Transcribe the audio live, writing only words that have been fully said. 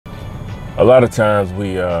A lot of times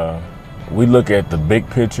we look at the big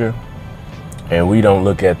picture and we don't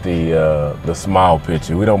look at the small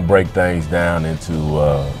picture. We don't break things down into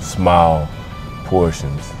small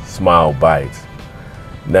portions, small bites.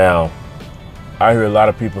 Now, I hear a lot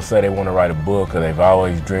of people say they want to write a book, or they've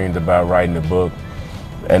always dreamed about writing a book,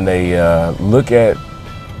 and they look at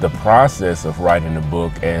the process of writing a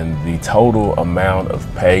book and the total amount of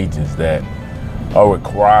pages that are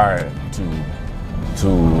required to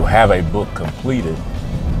have a book completed.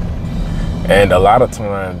 And a lot of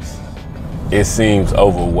times it seems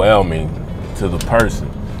overwhelming to the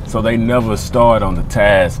person. So they never start on the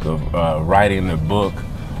task of writing a book,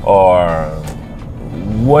 or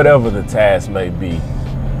whatever the task may be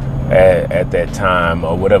at that time,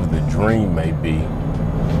 or whatever the dream may be.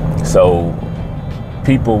 So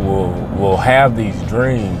people will have these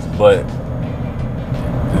dreams, but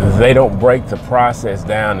they don't break the process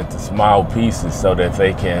down into small pieces so that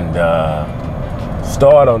they can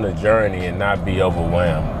start on the journey and not be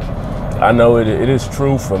overwhelmed. I know it is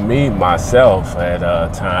true for me, myself,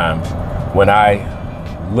 at times when I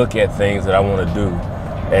look at things that I want to do,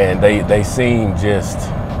 and they seem just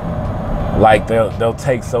like they'll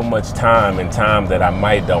take so much time, and time that I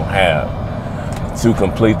might don't have to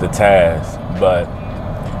complete the task. But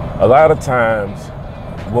a lot of times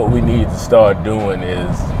what we need to start doing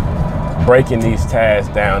is breaking these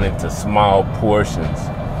tasks down into small portions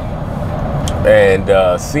and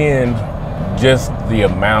seeing just the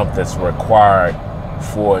amount that's required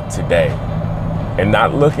for today, and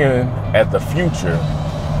not looking at the future.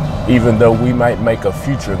 Even though we might make a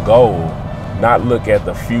future goal, not look at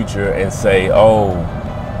the future and say, oh,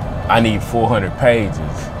 I need 400 pages,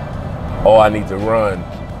 or I need to run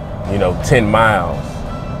 10 miles.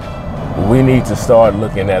 We need to start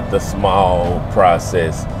looking at the small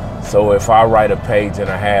process. So if I write a page and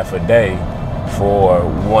a half a day for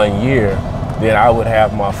 1 year, then I would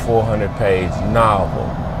have my 400-page novel,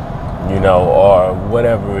 or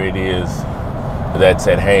whatever it is that's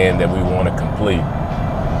at hand that we want to complete.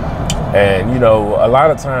 And a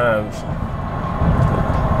lot of times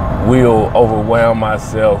we'll overwhelm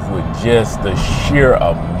ourselves with just the sheer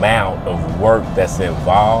amount of work that's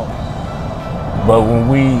involved. But when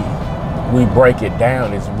we break it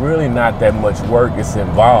down, it's really not that much work is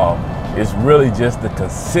involved. It's really just the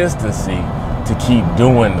consistency to keep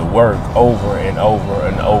doing the work over and over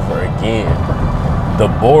and over again. The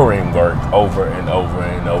boring work over and over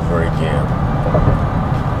and over again.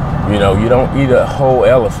 You don't eat a whole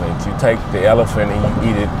elephant. You take the elephant and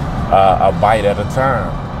you eat it a bite at a time.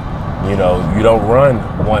 You don't run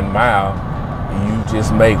 1 mile. You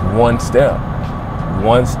just make one step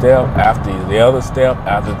after the other step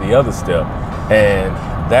after the other step. And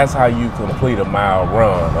that's how you complete a mile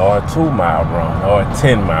run, or a 2 mile run, or a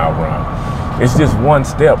 10 mile run. It's just one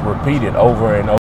step repeated over and over.